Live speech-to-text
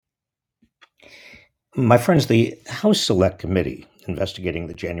My friends, the House Select Committee investigating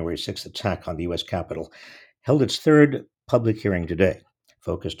the January 6th attack on the U.S. Capitol held its third public hearing today,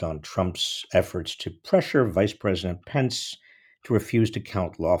 focused on Trump's efforts to pressure Vice President Pence to refuse to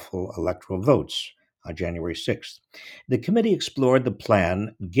count lawful electoral votes on January 6th. The committee explored the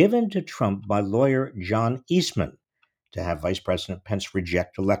plan given to Trump by lawyer John Eastman to have Vice President Pence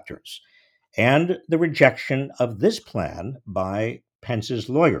reject electors, and the rejection of this plan by Pence's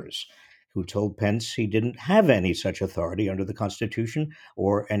lawyers, who told Pence he didn't have any such authority under the Constitution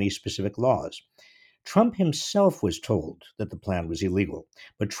or any specific laws. Trump himself was told that the plan was illegal,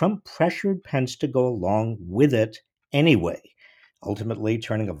 but Trump pressured Pence to go along with it anyway, ultimately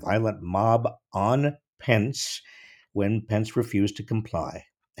turning a violent mob on Pence when Pence refused to comply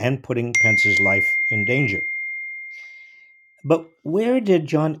and putting Pence's life in danger. But where did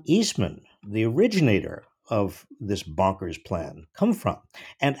John Eastman, the originator of this bonkers plan, come from?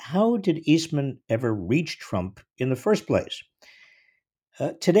 And how did Eastman ever reach Trump in the first place?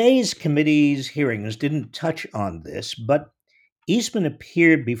 Today's committee's hearings didn't touch on this, but Eastman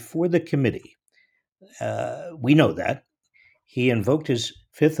appeared before the committee. We know that. He invoked his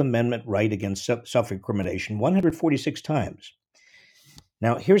Fifth Amendment right against self incrimination 146 times.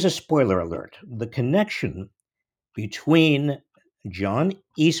 Now, here's a spoiler alert: the connection between John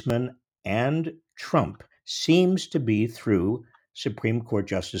Eastman and Trump seems to be through Supreme Court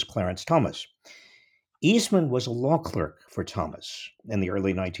Justice Clarence Thomas. Eastman was a law clerk for Thomas in the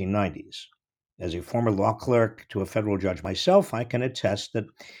early 1990s. As a former law clerk to a federal judge myself, I can attest that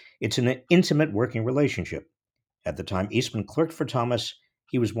it's an intimate working relationship. At the time Eastman clerked for Thomas,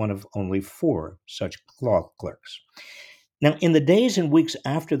 he was one of only four such law clerks. Now, in the days and weeks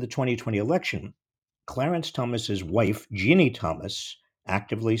after the 2020 election, Clarence Thomas's wife, Jeannie Thomas,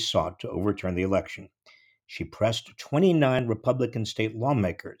 actively sought to overturn the election. She pressed 29 Republican state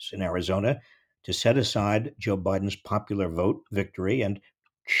lawmakers in Arizona to set aside Joe Biden's popular vote victory and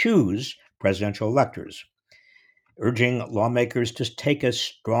choose presidential electors, urging lawmakers to take a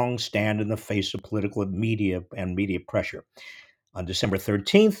strong stand in the face of political media and media pressure. On December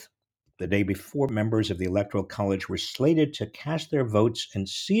 13th, the day before members of the Electoral College were slated to cast their votes and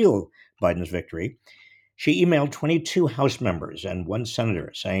seal Biden's victory, she emailed 22 House members and one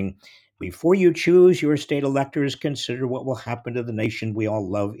senator saying, "Before you choose your state electors, consider what will happen to the nation we all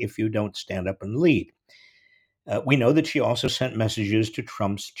love if you don't stand up and lead." We know that she also sent messages to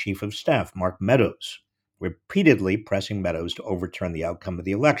Trump's chief of staff, Mark Meadows, repeatedly pressing Meadows to overturn the outcome of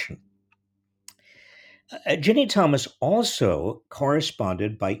the election. Ginny Thomas also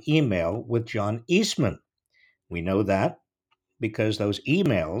corresponded by email with John Eastman. We know that because those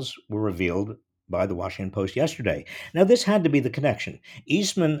emails were revealed by the Washington Post yesterday. Now, this had to be the connection.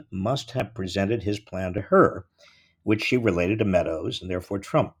 Eastman must have presented his plan to her, which she related to Meadows and therefore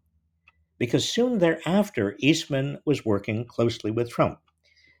Trump, because soon thereafter, Eastman was working closely with Trump.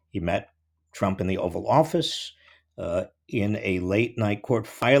 He met Trump in the Oval Office. In a late night court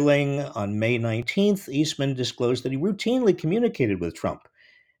filing on May 19th, Eastman disclosed that he routinely communicated with Trump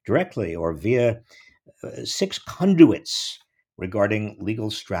directly or via six conduits regarding legal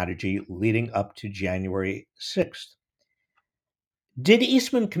strategy leading up to January 6th. Did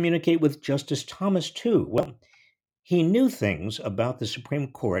Eastman communicate with Justice Thomas too? Well, he knew things about the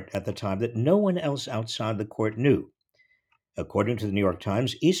Supreme Court at the time that no one else outside the court knew. According to the New York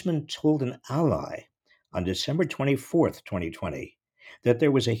Times, Eastman told an ally on December 24th, 2020, that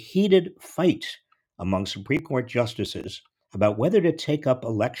there was a heated fight among Supreme Court justices about whether to take up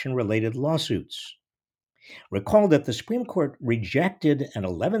election related lawsuits. Recall that the Supreme Court rejected an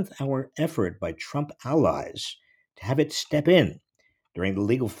 11th hour effort by Trump allies to have it step in during the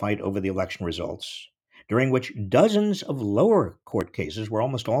legal fight over the election results, during which dozens of lower court cases were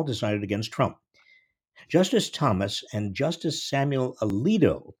almost all decided against Trump. Justice Thomas and Justice Samuel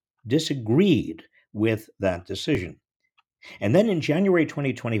Alito disagreed with that decision. And then in January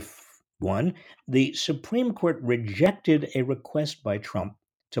 2021, the Supreme Court rejected a request by Trump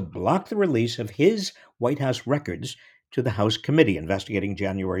to block the release of his White House records to the House committee investigating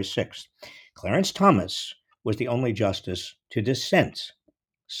January 6th. Clarence Thomas was the only justice to dissent,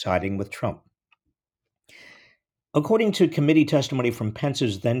 siding with Trump. According to committee testimony from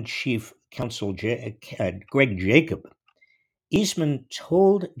Pence's then chief counsel, Greg Jacob, Eastman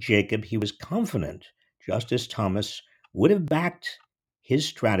told Jacob he was confident Justice Thomas would have backed his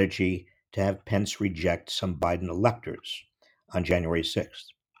strategy to have Pence reject some Biden electors on January 6th.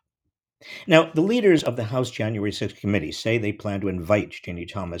 Now, the leaders of the House January 6th committee say they plan to invite Ginny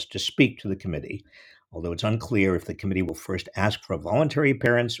Thomas to speak to the committee, although it's unclear if the committee will first ask for a voluntary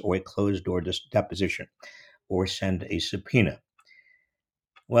appearance or a closed-door deposition or send a subpoena.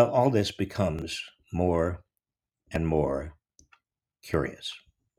 Well, all this becomes more and more curious.